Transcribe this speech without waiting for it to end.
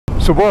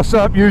So what's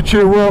up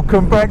YouTube,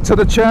 welcome back to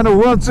the channel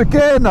once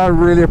again. I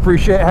really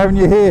appreciate having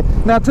you here.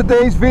 Now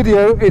today's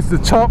video is the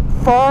top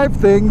 5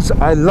 things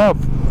I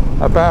love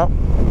about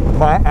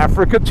my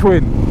Africa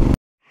Twin.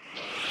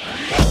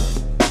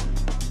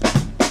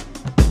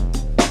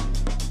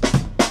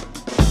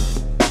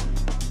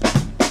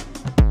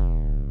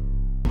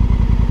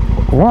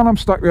 While I'm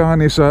stuck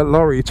behind this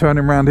lorry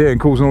turning around here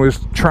and causing all this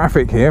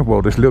traffic here,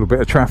 well, this little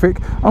bit of traffic,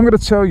 I'm going to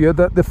tell you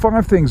that the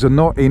 5 things are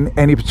not in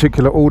any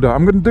particular order.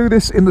 I'm going to do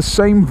this in the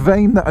same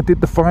vein that I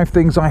did the 5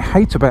 things I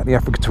hate about the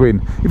Africa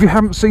Twin. If you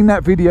haven't seen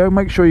that video,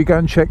 make sure you go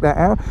and check that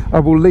out. I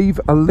will leave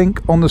a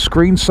link on the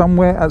screen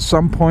somewhere at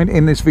some point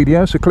in this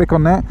video, so click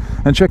on that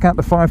and check out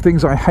the 5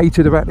 things I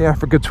hated about the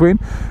Africa Twin.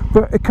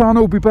 But it can't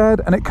all be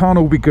bad and it can't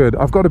all be good.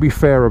 I've got to be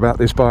fair about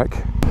this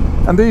bike.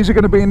 And these are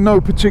going to be in no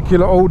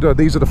particular order.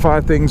 These are the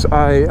 5 things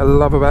I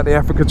love about the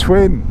Africa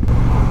Twin.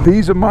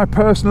 These are my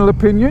personal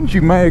opinions.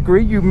 You may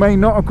agree, you may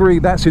not agree.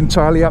 That's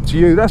entirely up to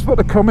you. That's what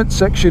the comment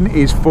section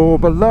is for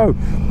below.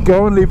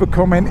 Go and leave a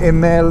comment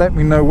in there. Let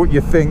me know what you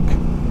think.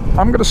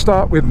 I'm going to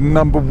start with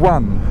number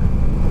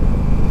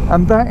 1.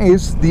 And that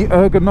is the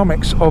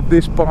ergonomics of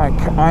this bike.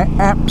 I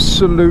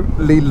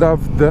absolutely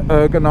love the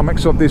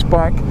ergonomics of this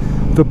bike.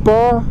 The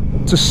bar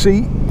to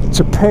seat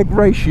to peg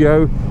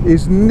ratio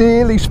is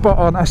nearly spot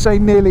on. I say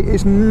nearly,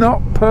 it's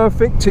not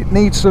perfect. It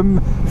needs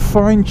some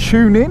fine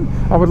tuning.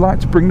 I would like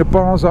to bring the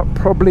bars up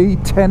probably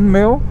 10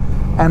 mil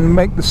and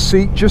make the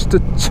seat just a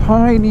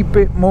tiny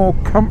bit more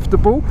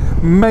comfortable.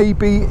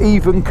 Maybe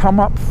even come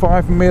up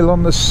 5 mil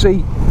on the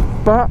seat.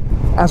 But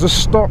as a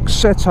stock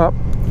setup,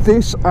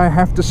 this, I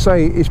have to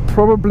say, is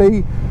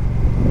probably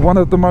one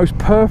of the most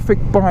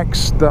perfect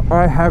bikes that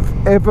I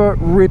have ever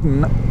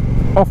ridden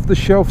off the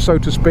shelf, so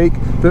to speak,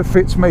 that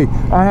fits me.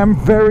 I am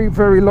very,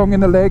 very long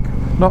in the leg,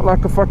 not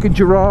like a fucking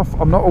giraffe.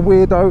 I'm not a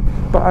weirdo,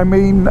 but I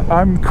mean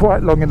I'm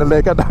quite long in the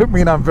leg. I don't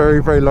mean I'm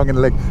very, very long in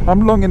the leg.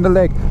 I'm long in the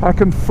leg. I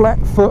can flat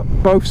foot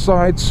both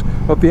sides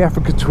of the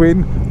Africa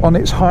Twin on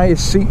its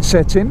highest seat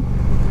setting,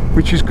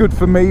 which is good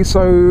for me.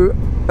 So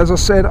as I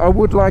said, I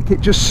would like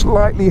it just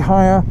slightly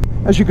higher.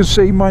 As you can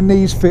see, my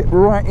knees fit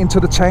right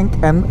into the tank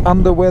and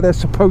under where they're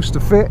supposed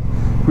to fit,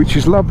 which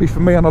is lovely for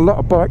me. On a lot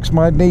of bikes,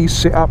 my knees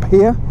sit up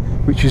here,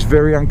 which is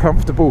very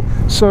uncomfortable.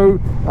 So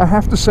I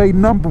have to say,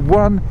 number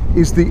 1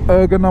 is the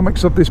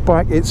ergonomics of this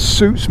bike. It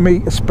suits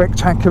me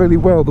spectacularly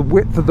well. The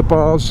width of the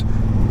bars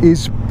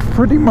is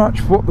pretty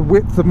much what the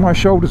width of my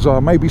shoulders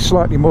are, maybe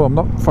slightly more. I'm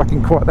not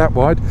fucking quite that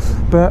wide,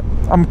 but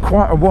I'm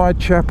quite a wide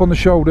chap on the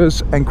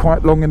shoulders and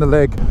quite long in the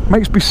leg.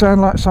 Makes me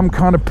sound like some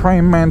kind of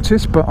praying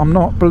mantis, but I'm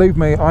not. Believe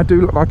me, I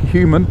do look like a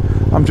human.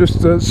 I'm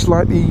just a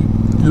slightly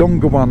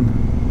longer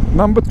one.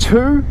 Number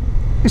 2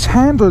 is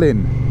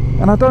handling.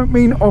 And I don't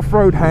mean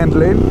off-road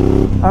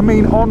handling, I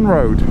mean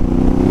on-road.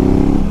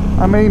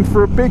 I mean,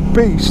 for a big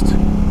beast,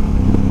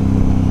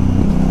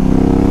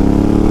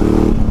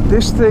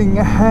 this thing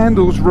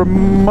handles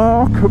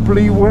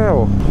remarkably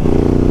well.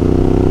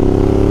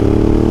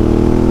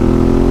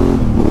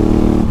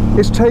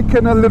 It's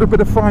taken a little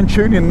bit of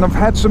fine-tuning, and I've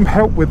had some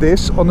help with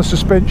this on the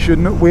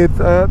suspension with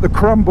the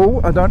Crumble.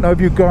 I don't know if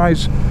you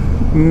guys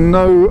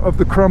know of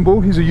the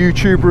Crumble. He's a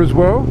YouTuber as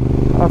well.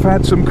 I've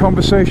had some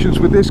conversations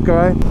with this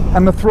guy,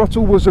 and the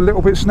throttle was a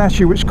little bit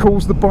snatchy, which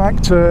caused the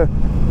bike to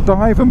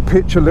dive and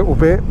pitch a little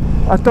bit.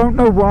 I don't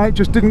know why, it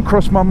just didn't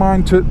cross my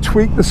mind to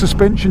tweak the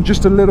suspension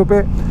just a little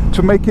bit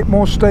to make it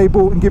more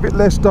stable and give it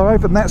less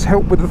dive, and that's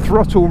helped with the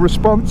throttle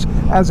response,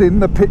 as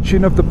in the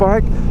pitching of the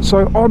bike.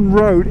 So on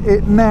road,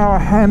 it now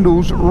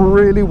handles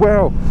really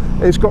well.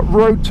 It's got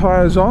road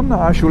tyres on.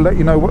 I shall let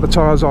you know what the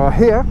tyres are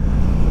here.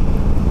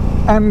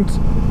 And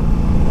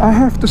I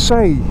have to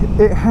say,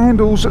 it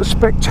handles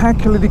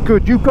spectacularly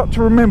good. You've got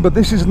to remember,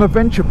 this is an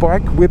adventure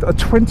bike with a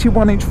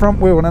 21-inch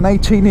front wheel and an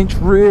 18-inch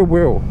rear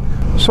wheel.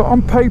 So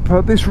on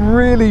paper, this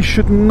really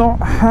should not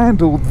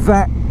handle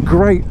that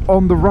great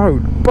on the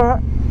road,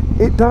 but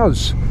it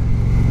does.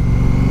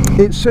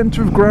 Its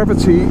centre of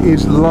gravity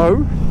is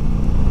low.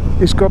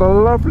 It's got a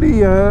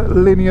lovely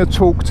linear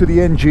torque to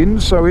the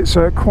engine, so it's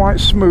quite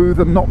smooth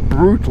and not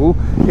brutal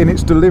in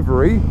its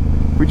delivery,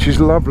 which is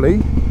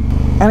lovely.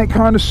 And it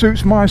kind of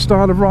suits my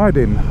style of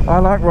riding. I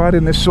like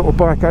riding this sort of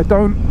bike. I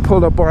don't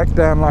pull a bike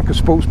down like a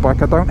sports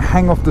bike. I don't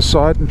hang off the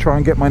side and try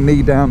and get my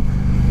knee down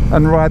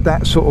and ride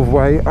that sort of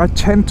way. I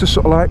tend to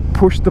sort of like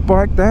push the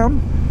bike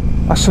down.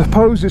 I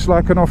suppose it's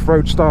like an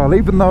off-road style.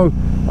 Even though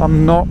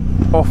I'm not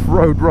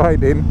off-road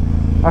riding,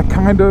 I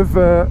kind of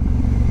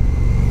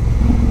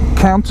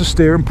counter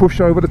steer and push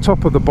over the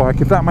top of the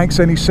bike, if that makes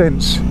any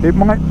sense. It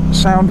might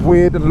sound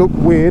weird and look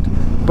weird,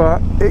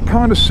 but it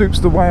kind of suits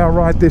the way I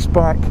ride this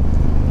bike.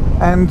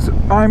 And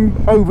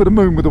I'm over the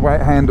moon with the way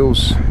it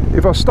handles.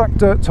 If I stuck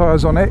dirt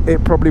tyres on it,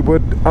 it probably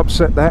would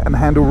upset that and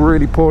handle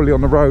really poorly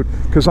on the road,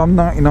 because I'm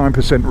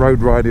 99%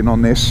 road riding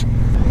on this.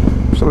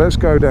 So let's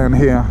go down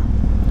here.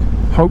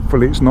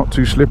 Hopefully it's not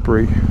too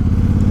slippery,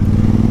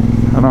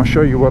 and I'll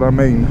show you what I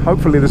mean.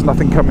 Hopefully there's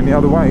nothing coming the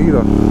other way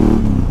either.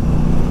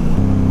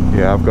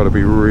 Yeah, I've got to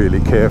be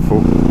really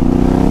careful.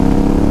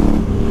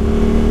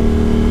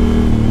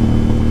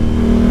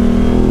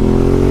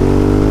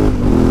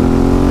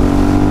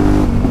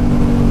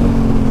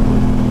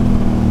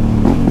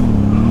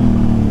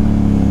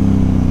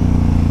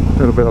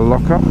 little bit of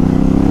lockup.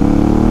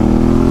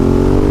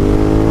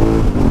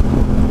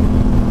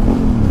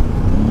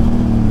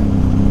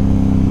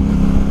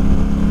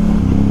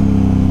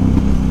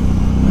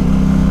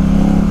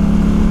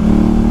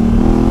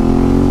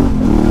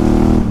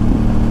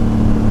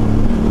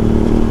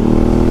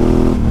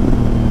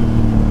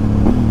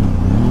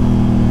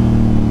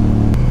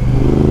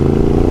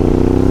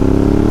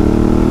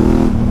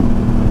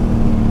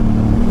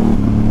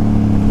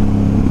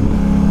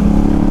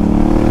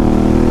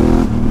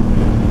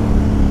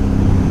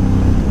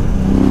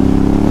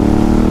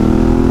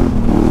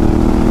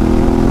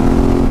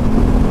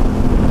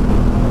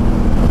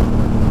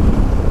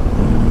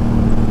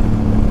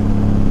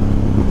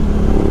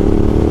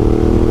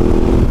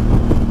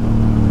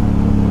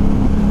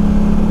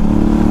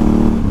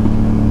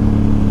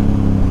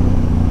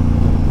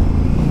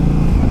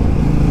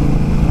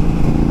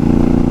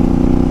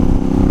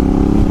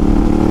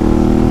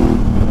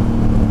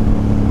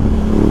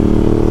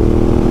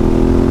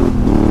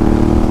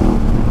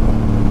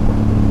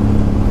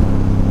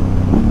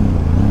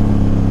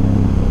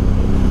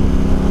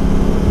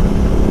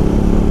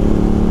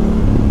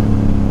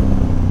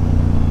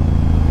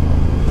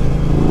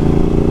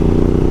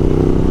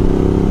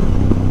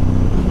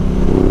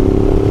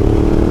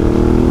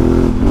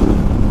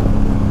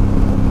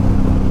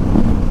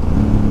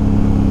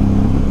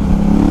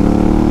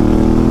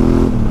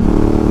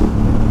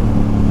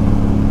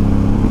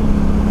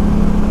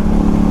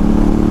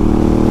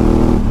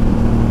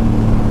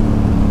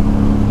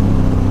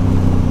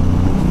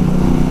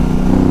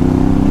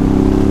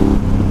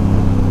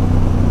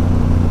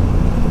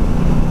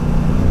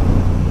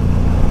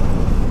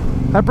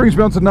 That brings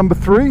me on to number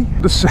 3,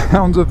 the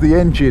sound of the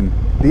engine.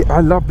 I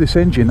love this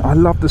engine. I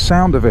love the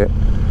sound of it.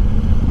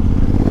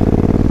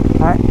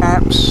 I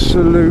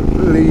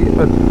absolutely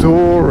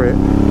adore it,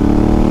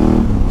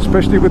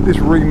 especially with this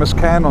Remus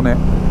can on it.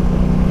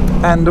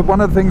 And one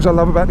of the things I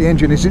love about the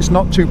engine is it's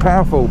not too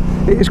powerful.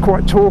 It is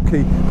quite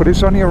torquey, but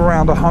it's only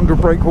around 100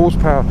 brake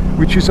horsepower,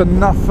 which is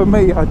enough for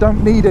me. I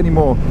don't need any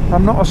more.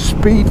 I'm not a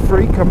speed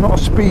freak. I'm not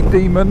a speed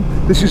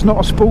demon. This is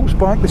not a sports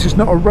bike. This is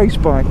not a race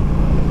bike.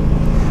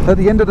 At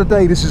the end of the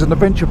day, this is an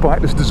adventure bike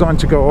that's designed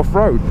to go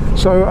off-road.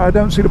 So I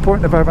don't see the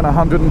point of having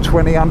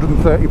 120,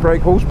 130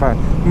 brake horsepower.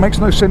 It makes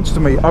no sense to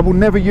me. I will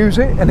never use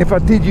it, and if I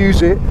did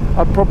use it,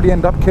 I'd probably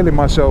end up killing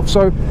myself.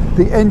 So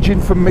the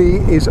engine for me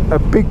is a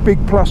big, big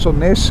plus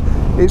on this.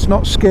 It's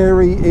not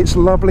scary, it's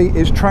lovely,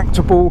 it's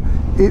tractable,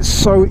 it's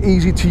so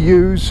easy to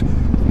use.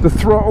 The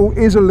throttle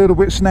is a little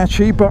bit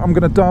snatchy, but I'm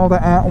going to dial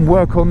that out and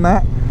work on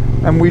that,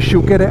 and we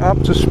shall get it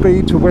up to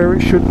speed to where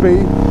it should be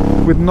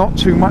with not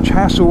too much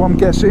hassle, I'm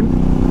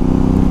guessing.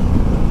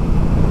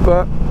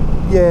 But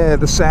yeah,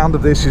 the sound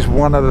of this is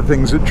one of the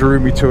things that drew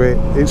me to it.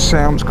 It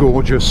sounds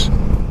gorgeous.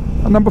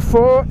 And number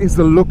 4 is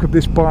the look of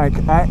this bike.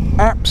 I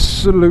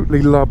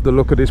absolutely love the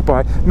look of this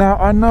bike. Now,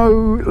 I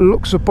know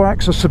looks of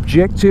bikes are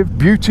subjective.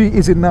 Beauty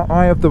is in the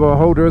eye of the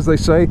beholder, as they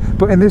say.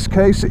 But in this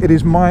case, it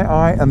is my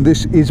eye and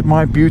this is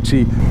my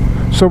beauty.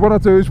 So what I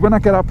do is when I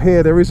get up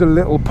here, there is a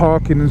little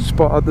parking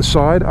spot at the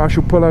side. I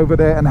shall pull over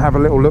there and have a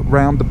little look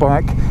round the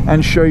bike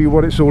and show you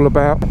what it's all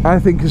about. I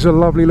think it's a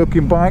lovely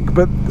looking bike,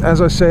 but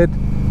as I said,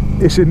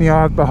 it's in the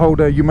eye of the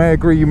beholder. You may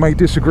agree, you may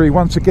disagree.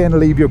 Once again,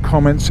 leave your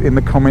comments in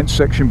the comments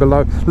section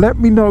below. Let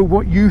me know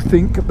what you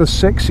think the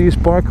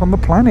sexiest bike on the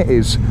planet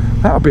is.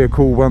 That would be a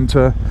cool one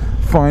to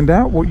find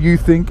out, what you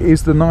think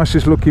is the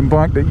nicest looking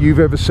bike that you've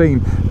ever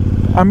seen.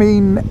 I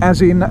mean,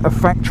 as in a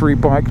factory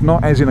bike,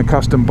 not as in a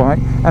custom bike,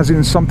 as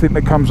in something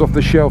that comes off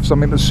the shelf,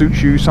 something that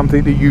suits you,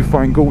 something that you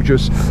find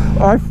gorgeous.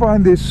 I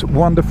find this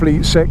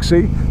wonderfully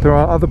sexy. There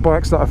are other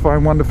bikes that I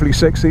find wonderfully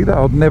sexy that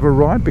I'll never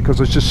ride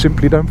because I just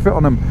simply don't fit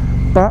on them.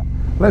 But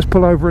let's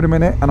pull over in a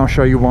minute and I'll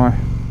show you why.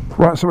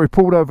 Right, so we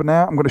pulled over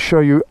now. I'm going to show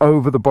you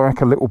over the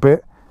bike a little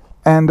bit.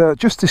 And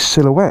just this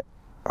silhouette,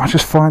 I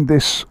just find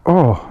this,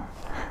 oh,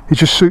 it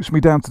just suits me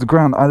down to the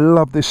ground. I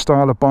love this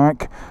style of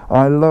bike.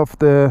 I love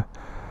the,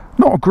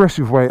 not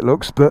aggressive way it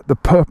looks, but the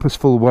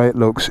purposeful way it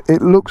looks.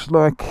 It looks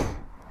like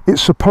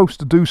it's supposed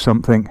to do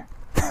something,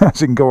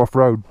 as in go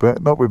off-road,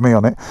 but not with me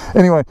on it.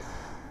 Anyway,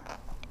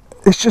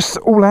 it's just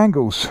all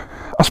angles.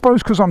 I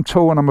suppose because I'm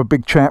tall and I'm a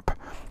big chap,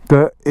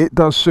 that it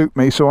does suit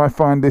me, so I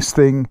find this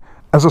thing,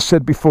 as I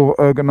said before,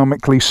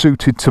 ergonomically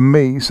suited to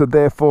me, so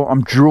therefore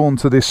I'm drawn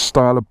to this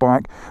style of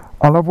bike.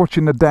 I love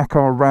watching the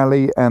Dakar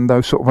Rally and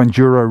those sort of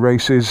enduro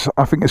races.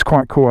 I think it's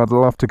quite cool. I'd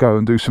love to go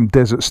and do some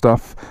desert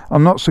stuff.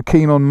 I'm not so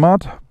keen on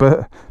mud,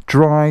 but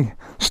dry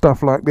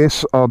stuff like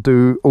this I'll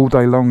do all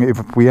day long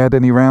if we had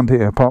any round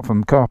here, apart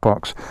from car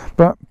parks.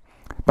 But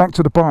back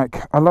to the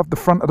bike. I love the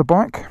front of the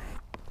bike.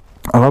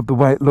 I love the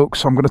way it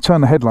looks. I'm going to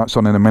turn the headlights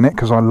on in a minute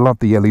because I love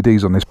the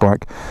LEDs on this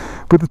bike.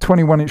 With the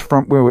 21-inch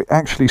front wheel, it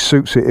actually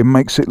suits it. It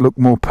makes it look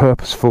more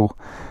purposeful.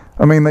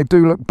 I mean, they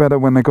do look better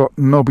when they've got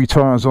knobby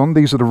tyres on.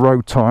 These are the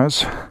road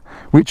tyres,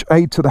 which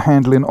aid to the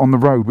handling on the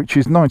road, which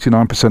is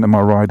 99% of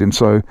my riding.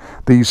 So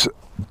these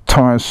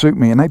tyres suit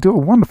me, and they do a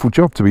wonderful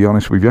job, to be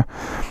honest with you.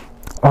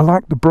 I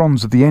like the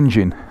bronze of the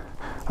engine.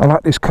 I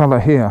like this colour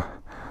here.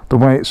 The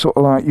way it's sort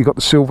of like, you got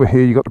the silver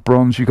here, you got the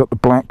bronze, you got the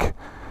black,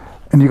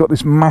 and you got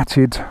this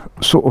matted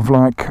sort of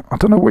like, I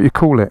don't know what you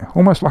call it,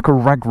 almost like a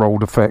rag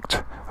rolled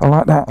effect. I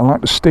like that. I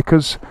like the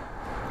stickers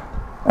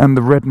and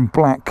the red and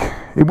black.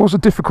 It was a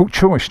difficult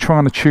choice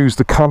trying to choose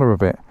the colour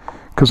of it,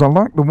 because I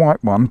liked the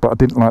white one but I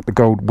didn't like the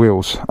gold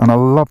wheels, and I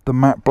loved the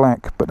matte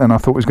black, but then I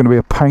thought it was going to be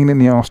a pain in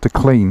the arse to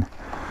clean,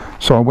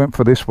 so I went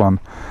for this one.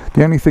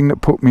 The only thing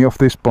that put me off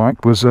this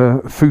bike was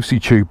Fusi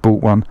Tube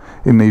bought one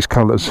in these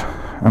colours,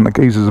 and the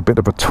geezer's a bit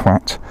of a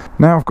twat.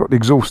 Now I've got the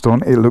exhaust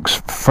on, it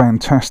looks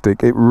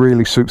fantastic. It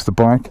really suits the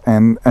bike,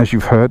 and as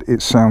you've heard,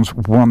 it sounds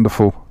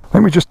wonderful.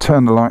 Let me just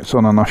turn the lights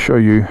on and I'll show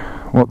you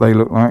what they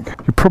look like.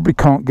 You probably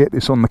can't get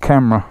this on the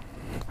camera,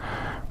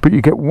 but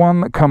you get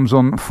one that comes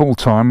on full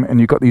time,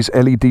 and you've got these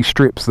LED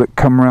strips that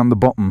come around the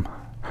bottom,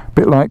 a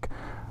bit like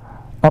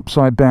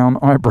upside down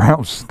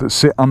eyebrows that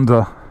sit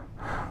under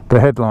the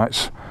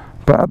headlights.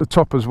 But at the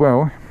top as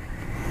well,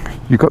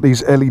 you've got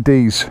these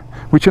LEDs,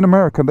 which in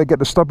America they get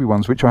the stubby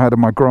ones, which I had in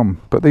my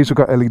Grom, but these have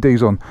got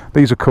LEDs on.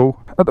 These are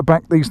cool. At the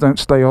back, these don't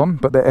stay on,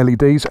 but they're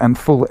LEDs, and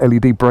full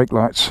LED brake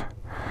lights,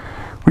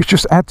 which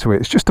just add to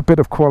it. It's just a bit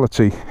of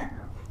quality.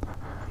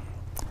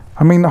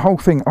 I mean, the whole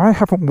thing, I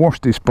haven't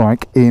washed this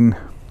bike in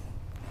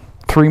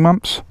 3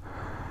 months,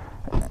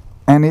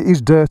 and it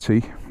is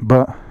dirty,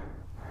 but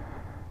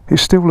it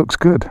still looks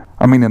good.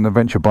 I mean, an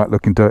adventure bike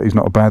looking dirty is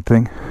not a bad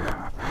thing.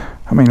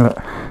 I mean, look,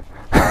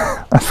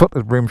 that's what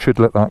the rim should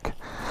look like.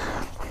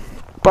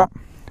 But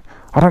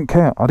I don't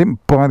care. I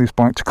didn't buy this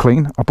bike to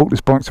clean. I bought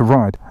this bike to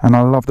ride, and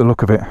I love the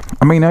look of it.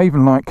 I mean, I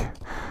even like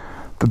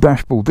the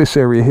dashboard, this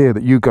area here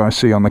that you guys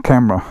see on the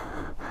camera.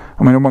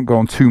 I mean, I won't go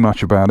on too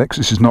much about it because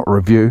this is not a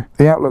review.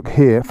 The outlook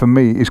here for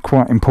me is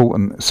quite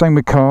important. Same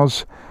with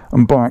cars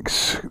and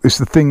bikes. It's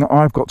the thing that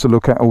I've got to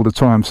look at all the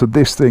time. So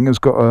this thing has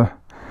got to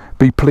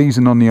be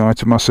pleasing on the eye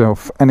to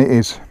myself, and it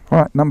is.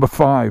 Right, number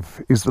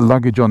 5 is the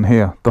luggage on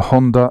here, the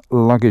Honda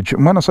luggage.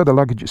 And when I say the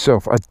luggage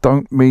itself, I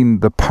don't mean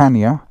the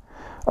pannier.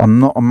 I'm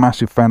not a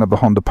massive fan of the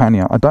Honda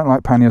pannier. I don't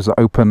like panniers that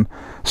open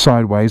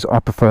sideways.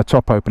 I prefer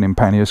top opening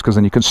panniers, because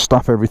then you can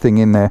stuff everything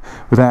in there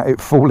without it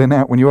falling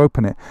out when you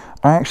open it.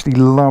 I actually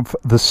love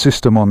the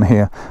system on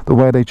here, the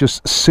way they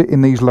just sit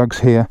in these lugs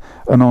here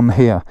and on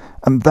here,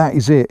 and that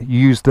is it. You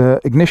use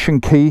the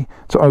ignition key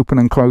to open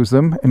and close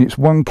them, and it's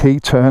one key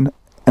turn,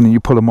 and then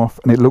you pull them off,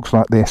 and it looks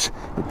like this.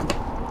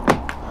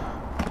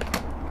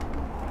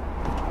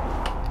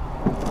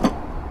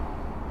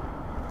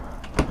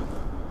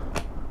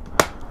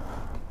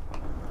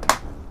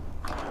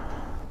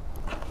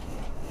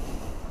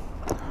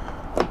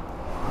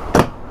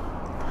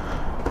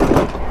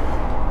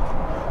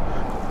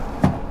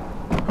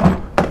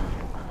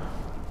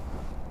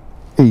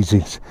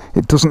 Easy.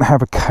 It doesn't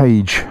have a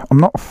cage. I'm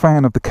not a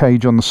fan of the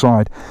cage on the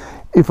side.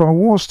 If I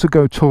was to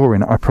go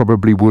touring, I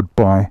probably would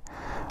buy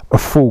a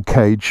full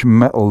cage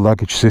metal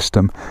luggage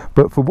system,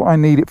 but for what I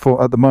need it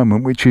for at the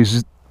moment, which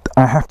is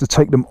I have to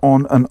take them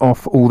on and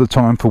off all the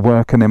time for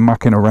work and then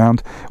mucking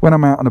around. When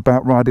I'm out and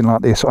about riding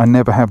like this, I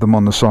never have them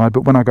on the side,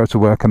 but when I go to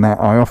work and that,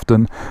 I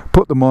often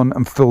put them on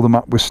and fill them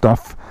up with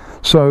stuff.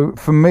 So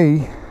for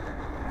me,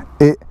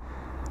 it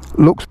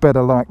looks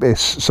better like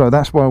this, so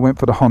that's why I went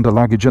for the Honda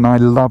luggage, and I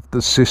love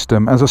the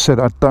system. As I said,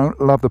 I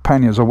don't love the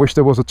panniers. I wish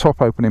there was a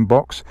top opening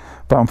box,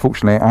 but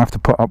unfortunately I have to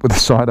put up with the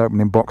side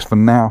opening box for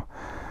now.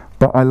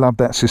 But I love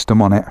that system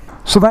on it.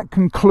 So that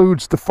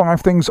concludes the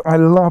 5 things I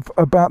love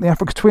about the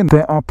Africa Twin.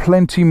 There are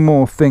plenty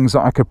more things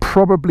that I could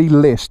probably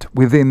list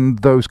within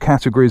those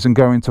categories and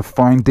go into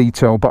fine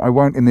detail, but I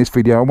won't in this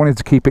video. I wanted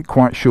to keep it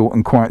quite short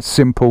and quite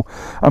simple.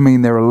 I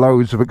mean, there are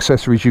loads of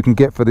accessories you can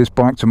get for this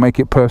bike to make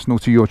it personal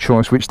to your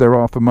choice, which there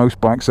are for most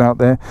bikes out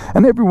there,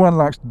 and everyone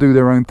likes to do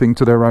their own thing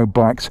to their own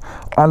bikes.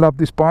 I love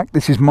this bike.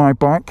 This is my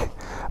bike.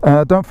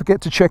 Don't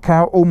forget to check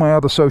out all my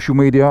other social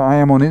media. I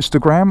am on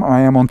Instagram, I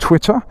am on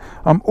Twitter,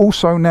 I'm also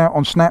now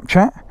on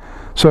Snapchat,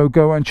 so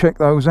go and check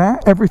those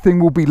out. Everything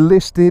will be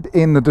listed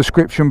in the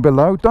description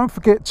below. Don't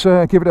forget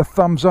to give it a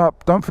thumbs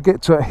up, don't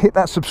forget to hit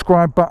that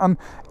subscribe button,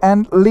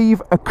 and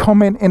leave a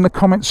comment in the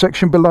comment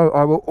section below.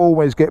 I will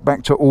always get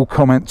back to all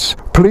comments.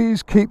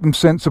 Please keep them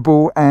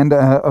sensible and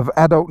of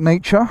adult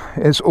nature.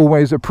 It's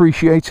always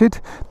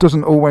appreciated.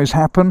 Doesn't always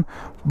happen,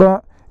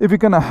 but if you're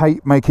gonna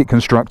hate, make it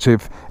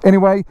constructive.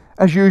 Anyway,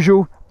 as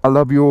usual, I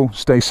love you all.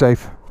 Stay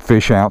safe.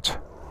 Fish out.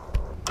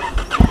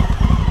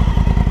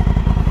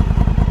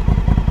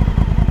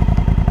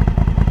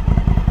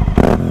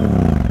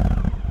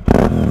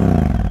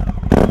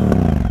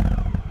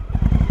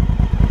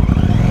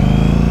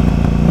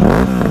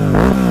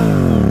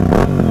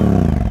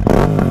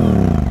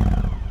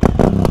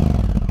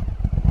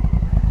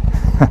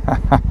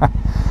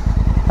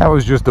 That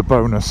was just a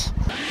bonus.